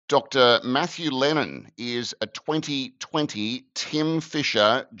Dr. Matthew Lennon is a 2020 Tim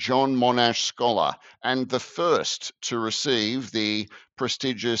Fisher John Monash Scholar and the first to receive the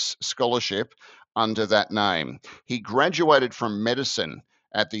prestigious scholarship under that name. He graduated from medicine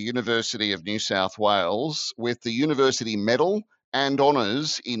at the University of New South Wales with the University Medal and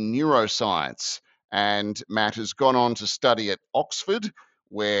honours in neuroscience. And Matt has gone on to study at Oxford,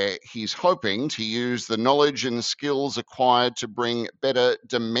 where he's hoping to use the knowledge and skills acquired to bring better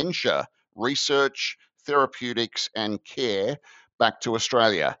dementia research, therapeutics, and care back to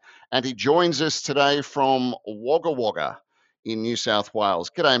Australia. And he joins us today from Wagga Wagga in New South Wales.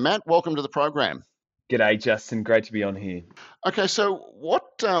 G'day, Matt. Welcome to the program. G'day, Justin. Great to be on here. Okay, so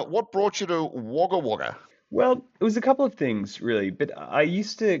what brought you to Wagga Wagga? Well, it was a couple of things, really, but I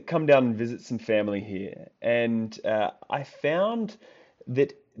used to come down and visit some family here, and I found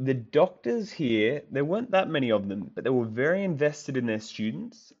that the doctors here, there weren't that many of them, but they were very invested in their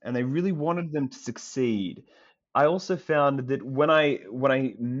students, and they really wanted them to succeed. I also found that when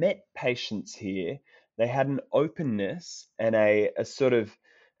I met patients here, they had an openness and a sort of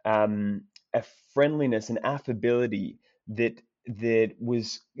a friendliness and affability that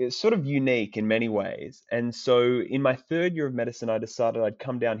was sort of unique in many ways. And so in my third year of medicine, I decided I'd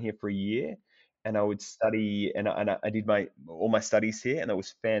come down here for a year and I would study and I did all my studies here and that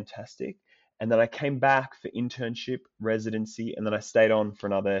was fantastic. And then I came back for internship, residency, and then I stayed on for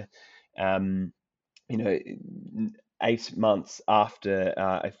another, um, you know, 8 months after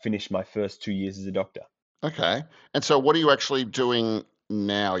I finished my first 2 years as a doctor. Okay. And so what are you actually doing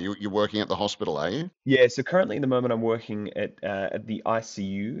now? You're working at the hospital, are you? Yeah, so currently at the moment I'm working at the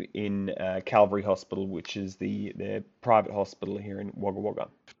ICU in Calvary Hospital, which is the private hospital here in Wagga Wagga.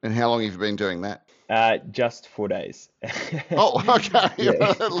 And how long have you been doing that? Just 4 days. Oh, okay.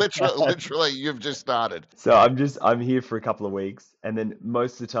 Yeah. Literally, you've just started. So I'm here for a couple of weeks, and then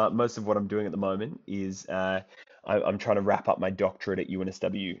most of the time, most of what I'm doing at the moment is I'm trying to wrap up my doctorate at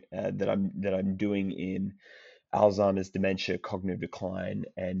UNSW that I'm doing in Alzheimer's, dementia, cognitive decline,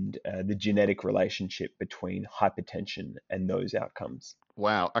 and the genetic relationship between hypertension and those outcomes.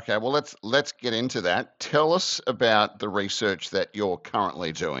 Wow. Okay. Well, let's get into that. Tell us about the research that you're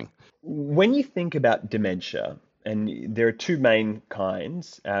currently doing. When you think about dementia, and there are two main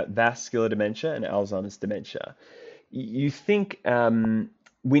kinds, vascular dementia and Alzheimer's dementia, you think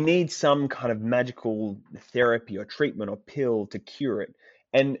we need some kind of magical therapy or treatment or pill to cure it.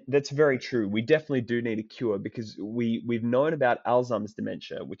 And that's very true. We definitely do need a cure because we've known about Alzheimer's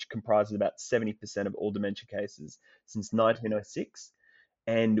dementia, which comprises about 70% of all dementia cases since 1906,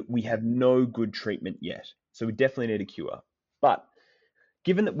 and we have no good treatment yet. So we definitely need a cure. But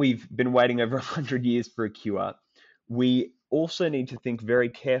given that we've been waiting over 100 years for a cure, we also need to think very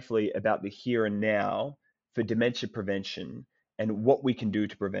carefully about the here and now for dementia prevention and what we can do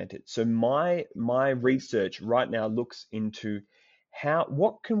to prevent it. So my research right now looks into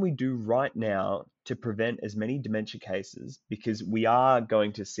what can we do right now to prevent as many dementia cases, because we are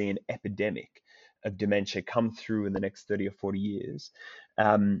going to see an epidemic of dementia come through in the next 30 or 40 years.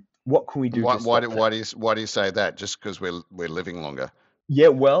 What can we And do to stop that? why do you say that? Just because we're living longer? Yeah,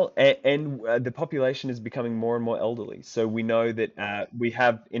 well, and the population is becoming more and more elderly. So we know that we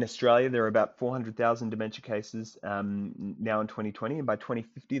have in Australia, there are about 400,000 dementia cases now in 2020, and by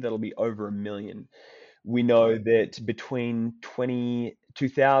 2050, that'll be over a million. We know that between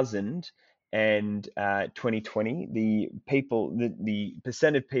 2000 and 2020, the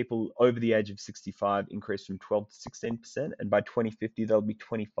percent of people over the age of 65 increased from 12 to 16%, and by 2050, that'll be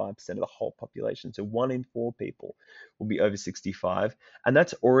 25% of the whole population. So 1 in 4 people will be over 65, and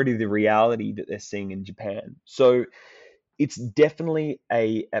that's already the reality that they're seeing in Japan. So it's definitely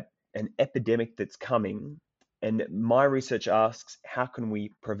an epidemic that's coming. And my research asks, how can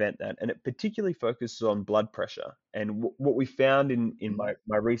we prevent that? And it particularly focuses on blood pressure. And what we found in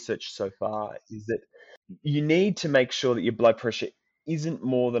my research so far is that you need to make sure that your blood pressure isn't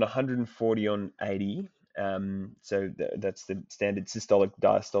more than 140 on 80. That's the standard systolic,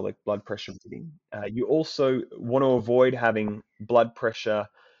 diastolic blood pressure reading. You also want to avoid having blood pressure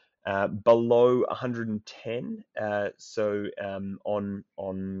below 110,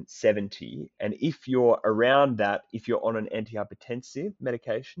 on 70. And if you're around that, if you're on an antihypertensive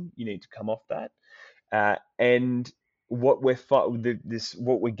medication, you need to come off that. And what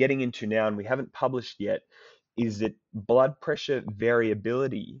we're getting into now, and we haven't published yet, is that blood pressure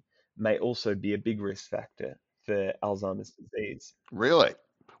variability may also be a big risk factor for Alzheimer's disease. Really?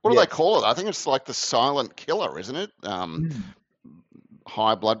 What do they Yes. call it? I think it's like the silent killer, isn't it?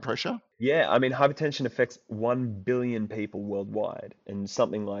 High blood pressure. Yeah, I mean, hypertension affects 1 billion people worldwide, and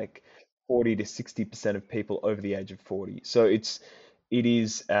something like 40 to 60% of people over the age of 40. So It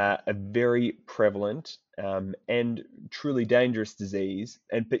is a very prevalent and truly dangerous disease,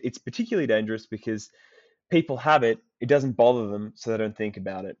 and it's particularly dangerous because people have it. It doesn't bother them, so they don't think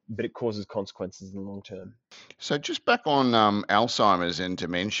about it, but it causes consequences in the long term. So just back on Alzheimer's and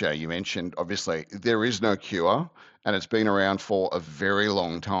dementia, you mentioned obviously there is no cure and it's been around for a very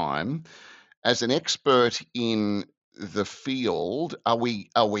long time. As an expert in the field, are we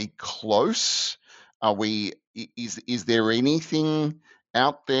close? Is there anything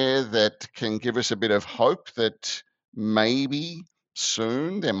out there that can give us a bit of hope that maybe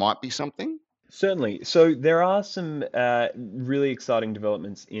soon there might be something? Certainly. So there are some really exciting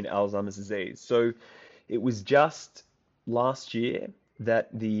developments in Alzheimer's disease. So it was just last year that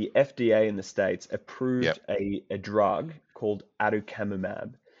the FDA in the States approved Yep. a drug called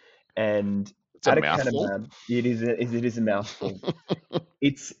aducanumab. And It's a mouthful. aducanumab, it is a mouthful.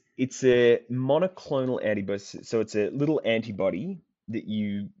 It's a monoclonal antibody, so it's a little antibody that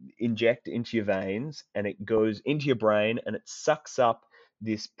you inject into your veins, and it goes into your brain, and it sucks up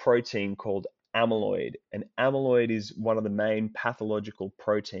this protein called amyloid. And amyloid is one of the main pathological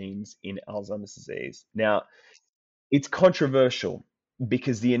proteins in Alzheimer's disease. Now, it's controversial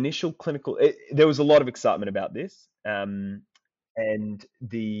because there was a lot of excitement about this, and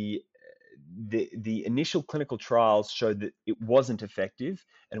the initial clinical trials showed that it wasn't effective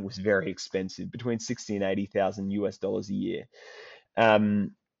and it was very expensive, between 60 and 80,000 US dollars a year.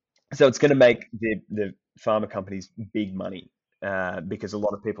 Um, so it's going to make the pharma companies big money because a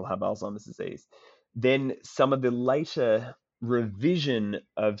lot of people have Alzheimer's disease. Then some of the later revision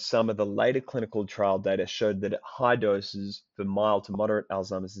of some of the later clinical trial data showed that at high doses for mild to moderate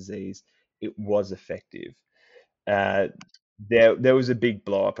Alzheimer's disease, it was effective. Uh, there was a big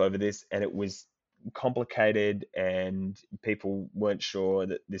blow up over this, and it was complicated, and people weren't sure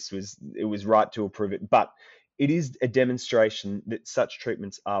that it was right to approve it. But it is a demonstration that such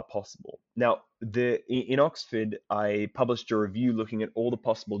treatments are possible. Now, in Oxford, I published a review looking at all the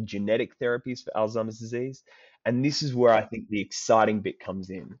possible genetic therapies for Alzheimer's disease, and this is where I think the exciting bit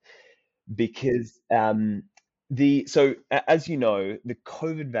comes in because as you know, the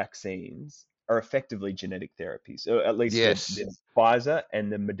COVID vaccines are effectively genetic therapies, or at least Yes. the Pfizer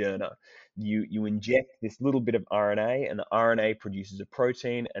and the Moderna. You inject this little bit of RNA, and the RNA produces a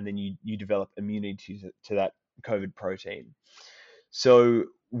protein, and then you develop immunity to that COVID protein. So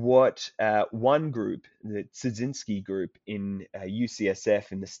what one group, the Szynski group in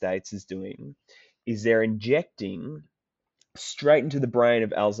UCSF in the States, is doing is they're injecting straight into the brain of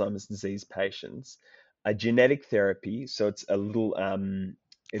Alzheimer's disease patients a genetic therapy. So How it's do a you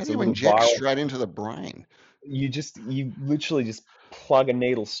little inject viral. straight into the brain? You literally just plug a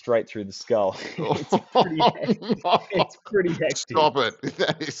needle straight through the skull. It's pretty hectic. Oh, It's pretty hectic. stop it.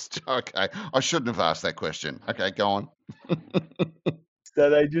 That is okay. I shouldn't have asked that question. Okay, go on. So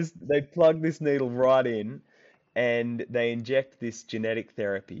they plug this needle right in, and they inject this genetic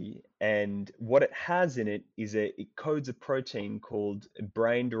therapy. And what it has in it is it codes a protein called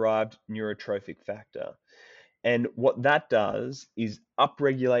brain-derived neurotrophic factor. And what that does is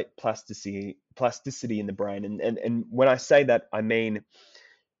upregulate plasticity in the brain. And when I say that, I mean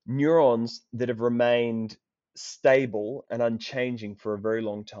neurons that have remained stable and unchanging for a very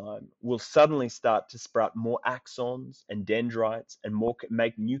long time will suddenly start to sprout more axons and dendrites and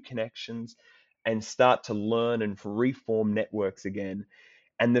make new connections and start to learn and reform networks again.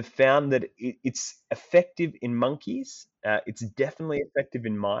 And they've found that it's effective in monkeys. It's definitely effective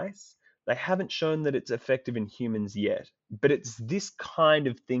in mice. They haven't shown that it's effective in humans yet. But it's this kind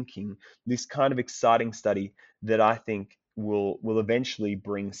of thinking, this kind of exciting study that I think will eventually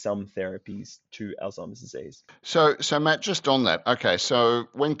bring some therapies to Alzheimer's disease. So Matt, just on that. Okay, so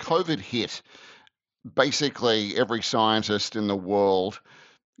when COVID hit, basically every scientist in the world,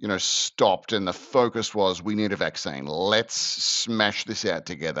 stopped and the focus was we need a vaccine. Let's smash this out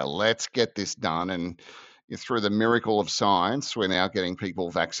together. Let's get this done. And through the miracle of science, we're now getting people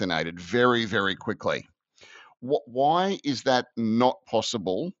vaccinated very, very quickly. Why is that not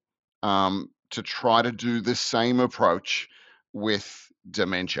possible to try to do the same approach with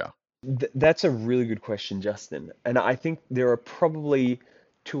dementia? That's a really good question, Justin. And I think there are probably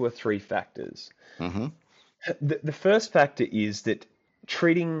two or three factors. Hmm. The first factor is that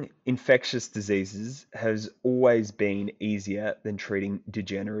treating infectious diseases has always been easier than treating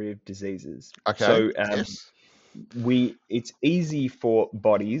degenerative diseases. Okay. So Yes. it's easy for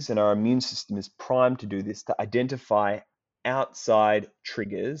bodies, and our immune system is primed to do this, to identify outside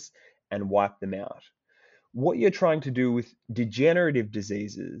triggers and wipe them out. What you're trying to do with degenerative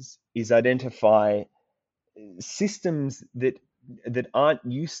diseases is identify systems that aren't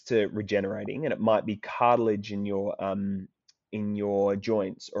used to regenerating, and it might be cartilage in your in your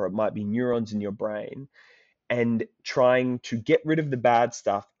joints, or it might be neurons in your brain, and trying to get rid of the bad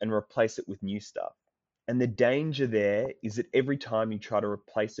stuff and replace it with new stuff. And the danger there is that every time you try to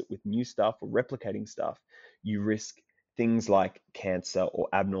replace it with new stuff or replicating stuff, you risk things like cancer or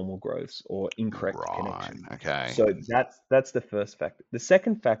abnormal growths or incorrect Right. connections. Okay. So that's the first factor. The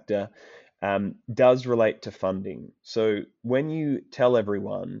second factor does relate to funding. So when you tell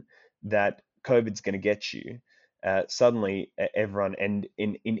everyone that COVID's going to get you, suddenly everyone, and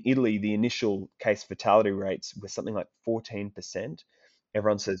in Italy, the initial case fatality rates were something like 14%.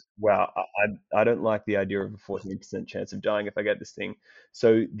 Everyone says, wow, I don't like the idea of a 14% chance of dying if I get this thing.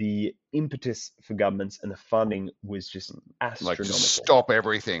 So the impetus for governments and the funding was just Like to astronomical. stop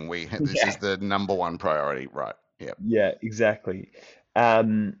everything. This Yeah, is the number one priority. Right. Yep. yeah, exactly.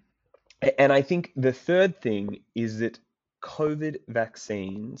 Um, and I think the third thing is that COVID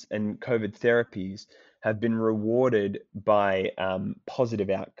vaccines and COVID therapies have been rewarded by positive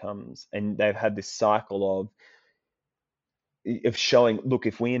outcomes, and they've had this cycle of showing, look,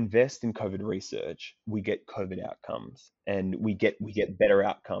 if we invest in COVID research, we get COVID outcomes, and we get better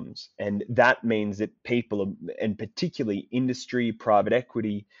outcomes, and that means that people, and particularly industry, private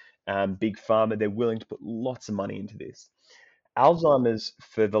equity, big pharma, they're willing to put lots of money into this. Alzheimer's,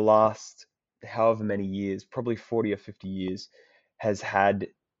 for the last however many years, probably 40 or 50 years, has had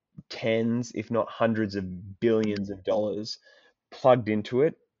tens, if not hundreds of billions of dollars plugged into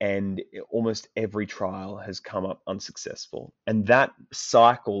it, and almost every trial has come up unsuccessful. And that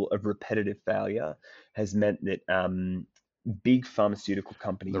cycle of repetitive failure has meant that big pharmaceutical The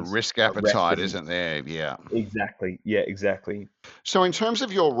companies risk are appetite resting. isn't there. Yeah. Exactly. Yeah, exactly. So, in terms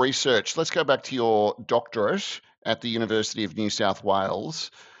of your research, let's go back to your doctorate at the University of New South Wales.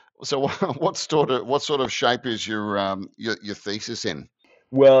 So, what sort of shape is your thesis in?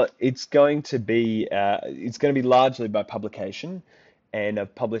 Well, it's going to be largely by publication, and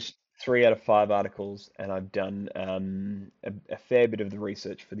I've published 3 out of 5 articles, and I've done a fair bit of the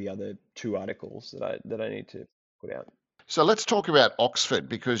research for the other 2 articles that I need to put out. So let's talk about Oxford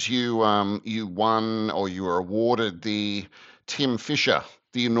because you won or you were awarded the Tim Fisher,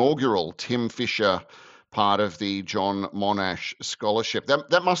 the inaugural Tim Fisher part of the John Monash Scholarship.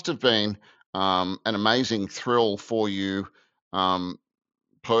 That must have been an amazing thrill for you um,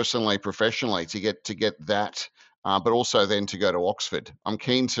 personally, professionally, to get that, but also then to go to Oxford. I'm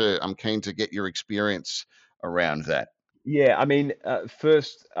keen to get your experience around that. Yeah, I mean,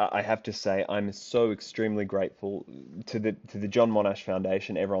 first, I have to say I'm so extremely grateful to the John Monash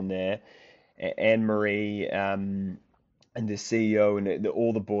Foundation, everyone there, Anne Marie, and the CEO, and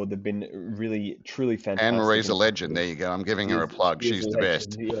all the board. They've been really, truly Anne fantastic Marie's a and legend. supportive. There you go. I'm giving She her a is, plug. she is She's a the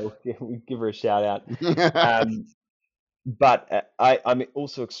legend. best. We give her a shout out. Um, but I'm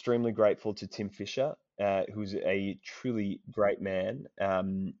also extremely grateful to Tim Fisher, who's a truly great man.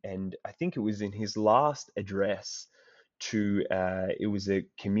 And I think it was in his last address it was a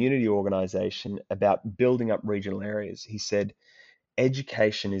community organization about building up regional areas. He said,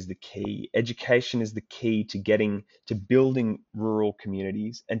 education is the key. Education is the key to building rural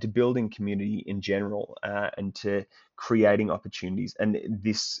communities, and to building community in general, and to creating opportunities. And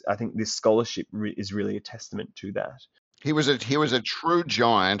I think this scholarship is really a testament to that. He was a true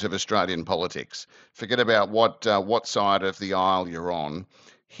giant of Australian politics. Forget about what side of the aisle you're on.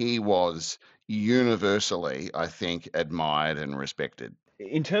 He was universally, I think, admired and respected.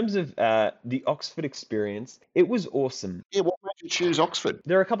 In terms of the Oxford experience, it was awesome. Yeah, what made you choose Oxford?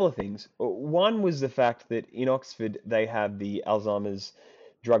 There are a couple of things. One was the fact that in Oxford they have the Alzheimer's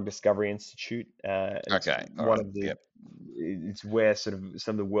Drug Discovery Institute. It's Okay, all one right. of the Yep. it's where sort of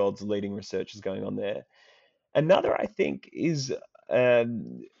some of the world's leading research is going on there. Another, I think, is a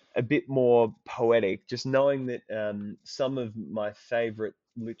bit more poetic, just knowing that some of my favorite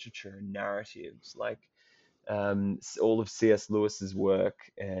literature and narratives, like all of C.S. Lewis's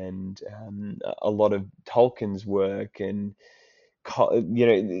work, and a lot of Tolkien's work, and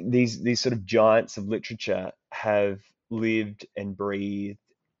these sort of giants of literature have lived and breathed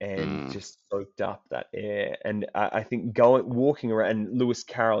and Mm. just soaked up that air. And I think going walking around, and Lewis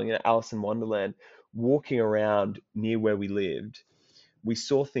Carroll, Alice in Wonderland, walking around near where we lived, we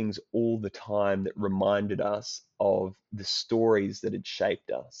saw things all the time that reminded us of the stories that had shaped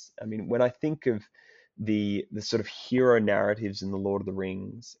us. I mean, when I think of the sort of hero narratives in The Lord of the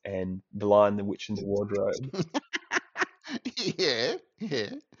Rings and The Lion, the Witch, and the Wardrobe, Yeah, yeah.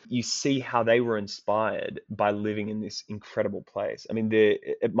 you see how they were inspired by living in this incredible place. I mean,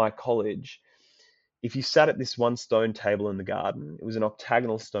 at my college, if you sat at this one stone table in the garden, it was an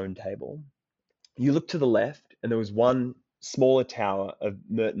octagonal stone table. You looked to the left, and there was one smaller tower of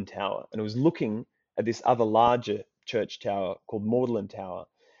Merton Tower, and it was looking at this other larger church tower called Magdalen Tower.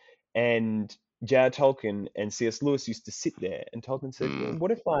 And J.R. Tolkien and C.S. Lewis used to sit there, and Tolkien said, Hmm.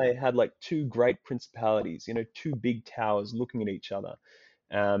 "What if I had like two great principalities, two big towers looking at each other?"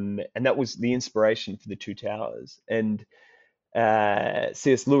 And that was the inspiration for the two towers. And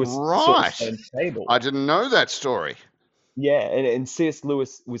C.S. Lewis saw a Right. stone table. I didn't know that story. Yeah, and C.S.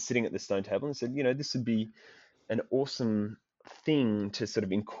 Lewis was sitting at the stone table and said, this would be an awesome thing to sort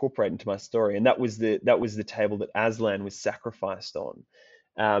of incorporate into my story. And that was the table that Aslan was sacrificed on.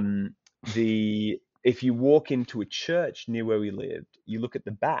 Um, the If you walk into a church near where we lived, you look at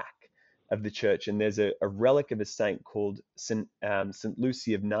the back of the church, and there's a relic of a saint called Saint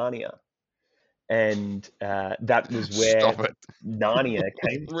Lucy of Narnia, and that was Stop where it. Narnia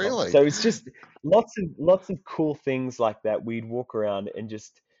came from. Really? So it's just lots of cool things like that. We'd walk around and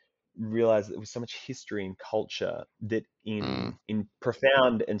just realize that there was so much history and culture that Hmm. in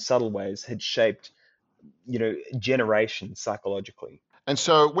profound and subtle ways had shaped, generations psychologically. And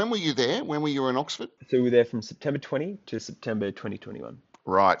so when were you there? When were you in Oxford? So we were there from September 20 to September 2021.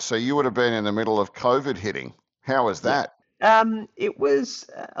 Right. So you would have been in the middle of COVID hitting. How was Yeah. that? It was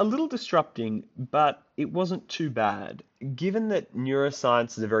a little disrupting, but it wasn't too bad. Given that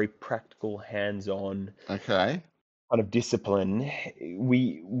neuroscience is a very practical, hands-on Okay. kind of discipline,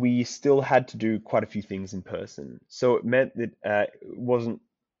 we still had to do quite a few things in person. So it meant that it wasn't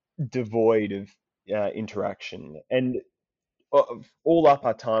devoid of interaction. And all up,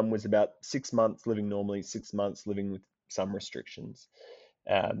 our time was about 6 months living normally, 6 months living with some restrictions.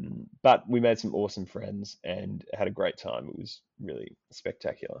 But we made some awesome friends and had a great time. It was really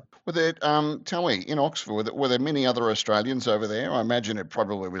spectacular. Were there, tell me, in Oxford, were there many other Australians over there? I imagine it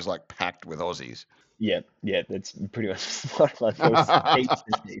probably was like packed with Aussies. Yeah, yeah, that's pretty much spot on. There was heaps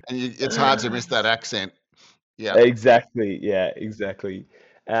and heaps. And it's hard to miss that accent. Yeah. Exactly. Yeah, exactly.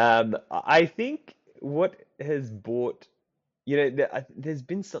 I think what has brought, there's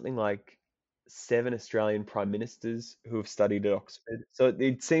been something like seven Australian prime ministers who have studied at Oxford. So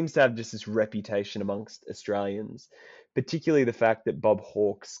it seems to have just this reputation amongst Australians, particularly the fact that Bob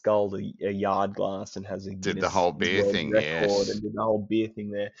Hawke sculled a yard glass and has a Did the Guinness whole beer World thing, Record yes. and did the whole beer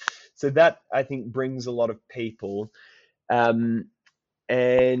thing there. So that I think brings a lot of people. Um,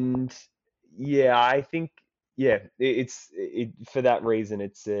 and yeah, I think yeah, for that reason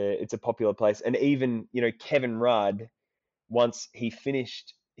it's a popular place. And even Kevin Rudd, once he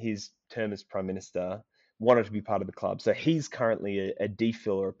finished his term as prime minister, wanted to be part of the club. So he's currently a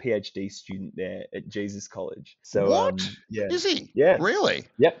DPhil or a PhD student there at Jesus College. So What? yeah, Is he? yeah, Really?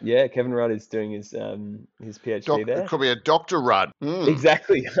 yep, yeah. Kevin Rudd is doing his PhD It there. could be a Dr. Rudd. Mm.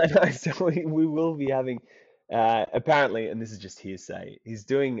 Exactly. I know. So we will be having, apparently, and this is just hearsay, he's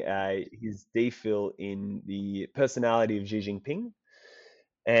doing his DPhil in the personality of Xi Jinping,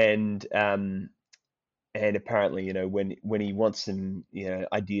 and and apparently, when he wants some,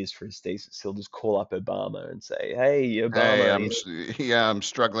 ideas for his thesis, he'll just call up Obama and say, "Hey, Hey, Obama, yeah, I'm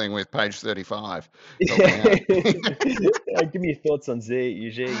struggling with page 35. Help me out. give me your thoughts on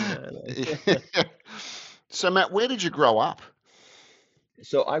Xi, So, Matt, where did you grow up?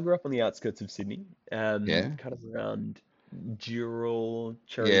 So I grew up on the outskirts of Sydney, Yeah. kind of around Dural,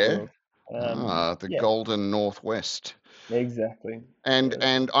 Yeah. Cherrybrook. The Yeah, Golden Northwest. exactly. And Yeah.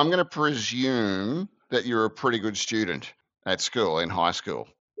 and I'm going to presume that you're a pretty good student at school, in high school.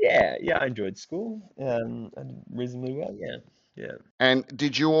 Yeah, yeah, I enjoyed school. I did reasonably well. Yeah, yeah. And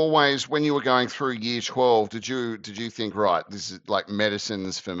did you always, when you were going through year 12, did you think, right, this is like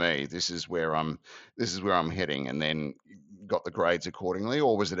medicine's for me. This is where I'm heading, and then got the grades accordingly,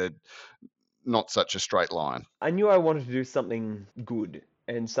 or was it a not such a straight line? I knew I wanted to do something good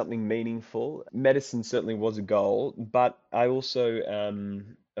and something meaningful. Medicine certainly was a goal, but I also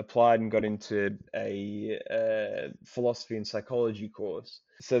applied and got into a philosophy and psychology course.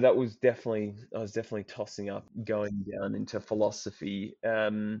 So I was definitely tossing up going down into philosophy.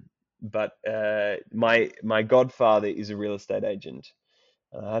 But my godfather is a real estate agent.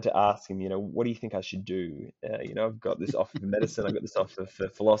 I had to ask him, what do you think I should do? I've got this offer for medicine, I've got this offer for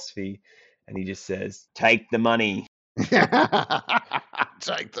philosophy, and he just says, "Take the money."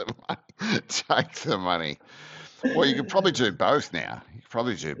 Take the money. Take the money. Well, you could probably do both now. You could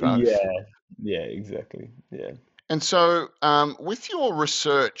probably do both. Yeah, yeah, exactly. Yeah. And so, with your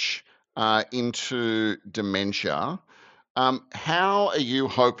research into dementia, how are you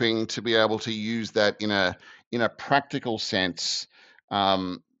hoping to be able to use that in a practical sense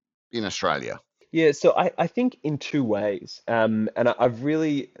um, in Australia? Yeah, so I think in two ways. And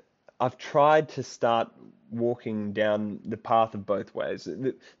I've tried to start walking down the path of both ways.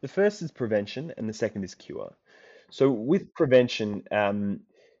 The first is prevention and the second is cure. So with prevention,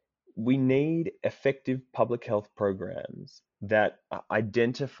 we need effective public health programs that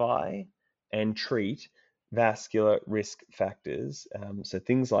identify and treat vascular risk factors. So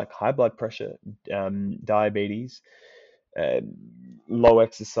things like high blood pressure, diabetes, uh, low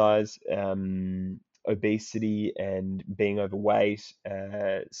exercise, obesity, and being overweight,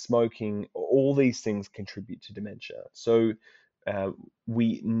 smoking, all these things contribute to dementia. So uh,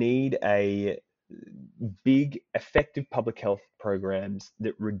 we need a big, effective public health programs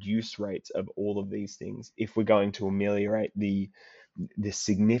that reduce rates of all of these things if we're going to ameliorate the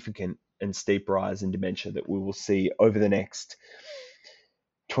significant and steep rise in dementia that we will see over the next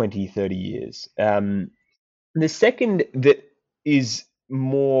 20, 30 years. The second that is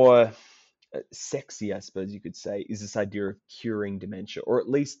more sexy, I suppose you could say, is this idea of curing dementia, or at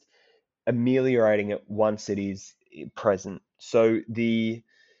least ameliorating it once it is present. So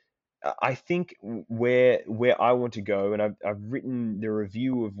I think where I want to go, and I've written the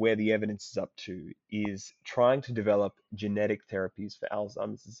review of where the evidence is up to, is trying to develop genetic therapies for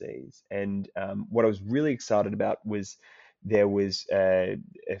Alzheimer's disease. And what I was really excited about was there was a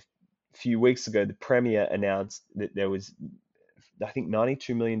few weeks ago, the Premier announced that there was, I think,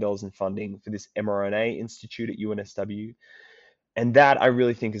 $92 million in funding for this mRNA Institute at UNSW. And that I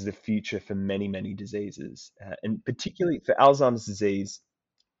really think is the future for many, many diseases, and particularly for Alzheimer's disease.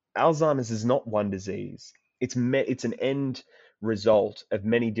 Alzheimer's is not one disease. It's an end result of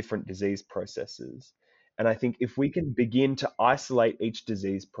many different disease processes. And I think if we can begin to isolate each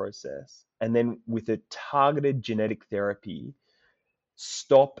disease process and then with a targeted genetic therapy,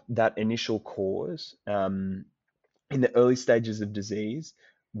 stop that initial cause in the early stages of disease,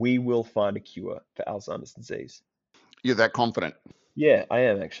 we will find a cure for Alzheimer's disease. You're that confident? Yeah, I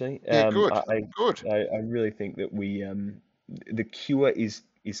am actually. Yeah, good, good. I really think that the cure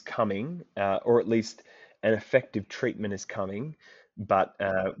is coming, or at least an effective treatment is coming, but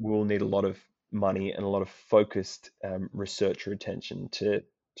we'll need a lot of money and a lot of focused researcher attention to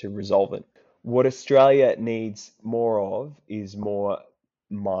resolve it. What Australia needs more of is more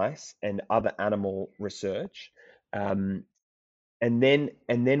mice and other animal research. Um, and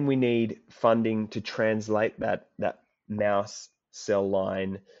then we need funding to translate that mouse cell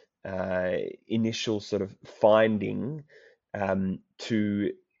line uh, initial sort of finding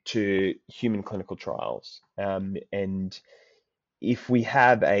to human clinical trials. And if we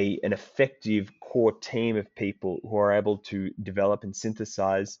have an effective core team of people who are able to develop and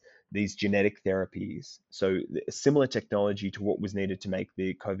synthesize these genetic therapies, so a similar technology to what was needed to make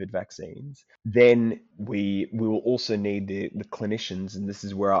the COVID vaccines, then we will also need the clinicians, and this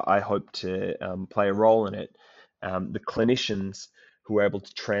is where I hope to play a role in it, the clinicians who are able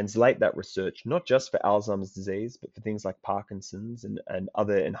to translate that research, not just for Alzheimer's disease, but for things like Parkinson's and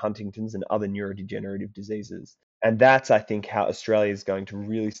Huntington's and other neurodegenerative diseases. And that's, I think, how Australia is going to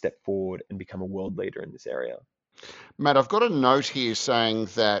really step forward and become a world leader in this area. Matt, I've got a note here saying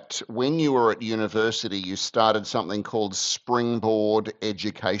that when you were at university, you started something called Springboard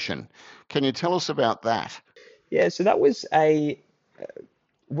Education. Can you tell us about that? Yeah, so that was a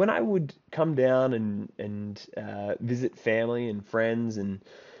when I would come down and visit family and friends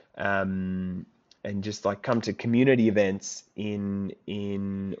um, and just like come to community events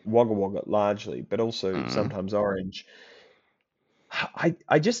in Wagga Wagga largely, but also Mm, sometimes Orange.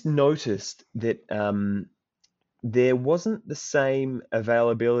 I just noticed that there wasn't the same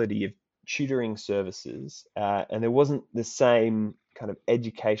availability of tutoring services, and there wasn't the same kind of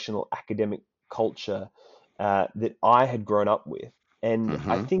educational academic culture that I had grown up with. And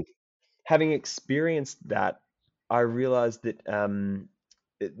I hmm think having experienced that, I realized that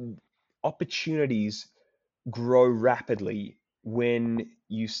it- opportunities grow rapidly when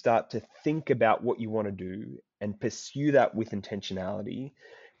you start to think about what you want to do and pursue that with intentionality,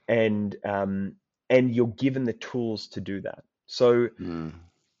 and you're given the tools to do that. So mm,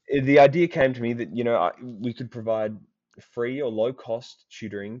 the idea came to me that we could provide free or low cost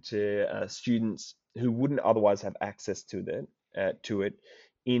tutoring to students who wouldn't otherwise have access to it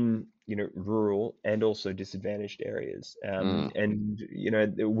in rural and also disadvantaged areas. mm. And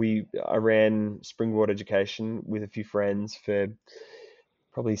we I ran Springboard Education with a few friends for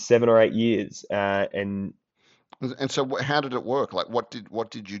probably 7 or 8 years, and And so, how did it work? Like, what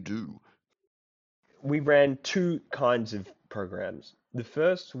did you do? we ran two kinds of programs. The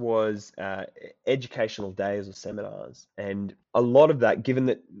first was educational days or seminars, and a lot of that, given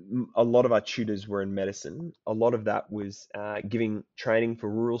that a lot of our tutors were in medicine, a lot of that was giving training for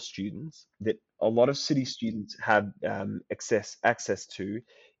rural students that a lot of city students have access to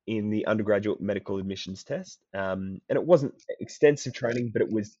in the undergraduate medical admissions test. And it wasn't extensive training, but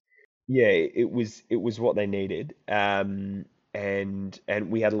it was, yeah, it was what they needed. and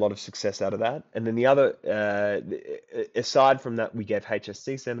we had a lot of success out of that. And then the other, aside from that, we gave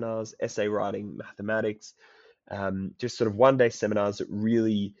HSC seminars, essay writing, mathematics, just sort of one day seminars that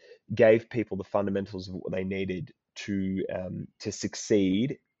really gave people the fundamentals of what they needed to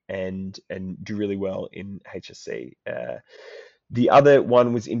succeed and do really well in HSC. The other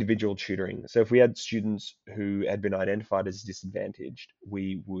one was individual tutoring. So if we had students who had been identified as disadvantaged,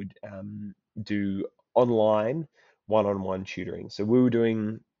 we would do online one-on-one tutoring. So we were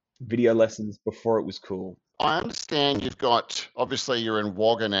doing video lessons before it was cool. I understand you've got, obviously you're in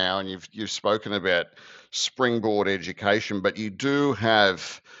Wagga now, and you've spoken about springboard education, but you do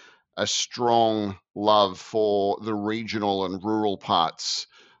have a strong love for the regional and rural parts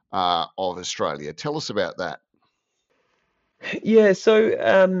of Australia. Tell us about that. Yeah,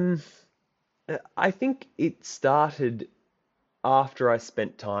 so I think it started after I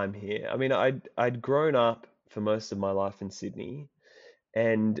spent time here. I mean, I'd grown up for most of my life in Sydney,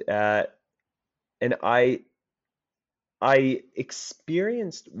 and and I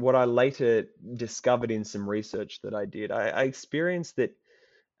experienced what I later discovered in some research that I did. I experienced that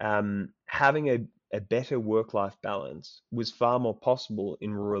having a better work-life balance was far more possible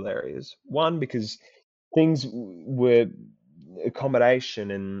in rural areas. One, because things were accommodation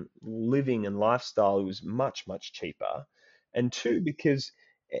and living and lifestyle was much, much cheaper. And two, because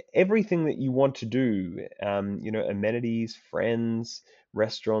everything that you want to do, amenities, friends,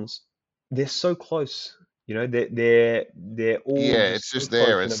 restaurants, they're so close. They're all Yeah, it's just so just there.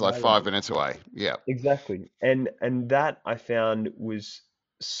 close and It's like five available. minutes away. Yeah. Exactly. And that I found was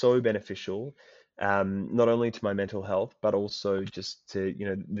so beneficial, not only to my mental health, but also just to,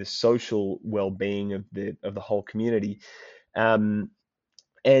 the social well-being of the whole community. Um,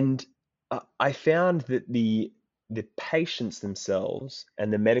 and I found that the patients themselves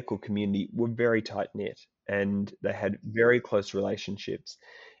and the medical community were very tight-knit, and they had very close relationships.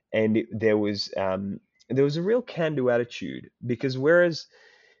 And there was a real can-do attitude, because whereas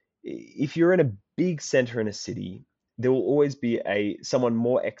if you're in a big center in a city, there will always be someone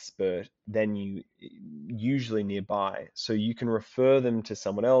more expert than you, usually nearby. So you can refer them to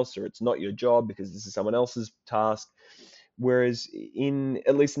someone else, or it's not your job because this is someone else's task. Whereas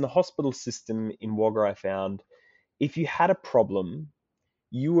at least in the hospital system in Wagga, I found if you had a problem,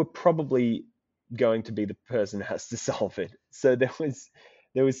 you were probably going to be the person who has to solve it. So there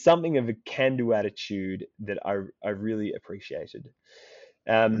was something of a can-do attitude that I really appreciated.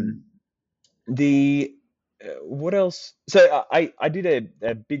 Um, the What else? So I did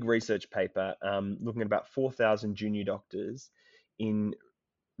a big research paper looking at about 4,000 junior doctors in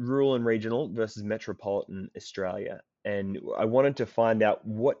rural and regional versus metropolitan Australia, and I wanted to find out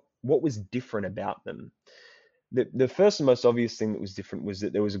what was different about them. The first and most obvious thing that was different was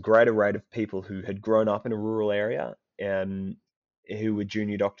that there was a greater rate of people who had grown up in a rural area and who were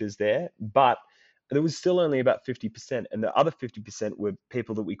junior doctors there, but there was still only about 50%, and the other 50% were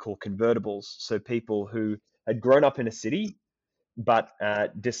people that we call convertibles, so people who had grown up in a city but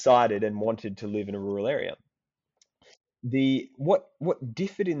decided and wanted to live in a rural area. What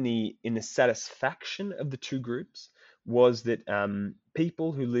differed in the satisfaction of the two groups was that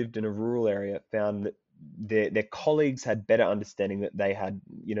people who lived in a rural area found that their colleagues had better understanding that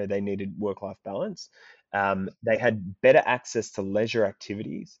they needed work-life balance. They had better access to leisure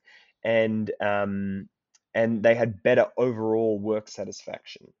activities, and they had better overall work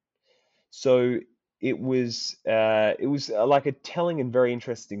satisfaction. So it was like a telling and very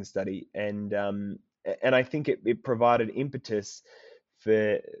interesting study, and I think it provided impetus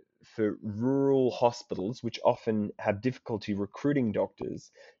for for rural hospitals, which often have difficulty recruiting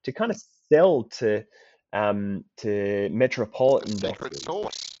doctors, to kind of sell to The metropolitan secret doctors.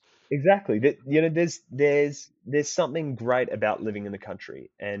 sauce. Exactly. That there's something great about living in the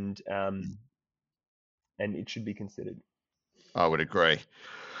country, and it should be considered. I would agree.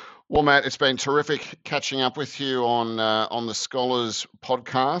 Well, Matt, it's been terrific catching up with you on the Scholars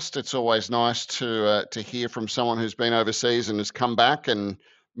podcast. It's always nice to hear from someone who's been overseas and has come back and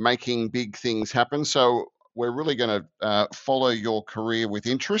making big things happen. So we're really going to follow your career with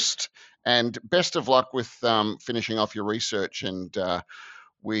interest, and best of luck with finishing off your research. And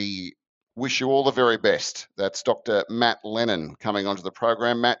we wish you all the very best. That's Dr. Matt Lennon coming onto the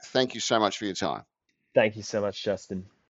program. Matt, thank you so much for your time. Thank you so much, Justin.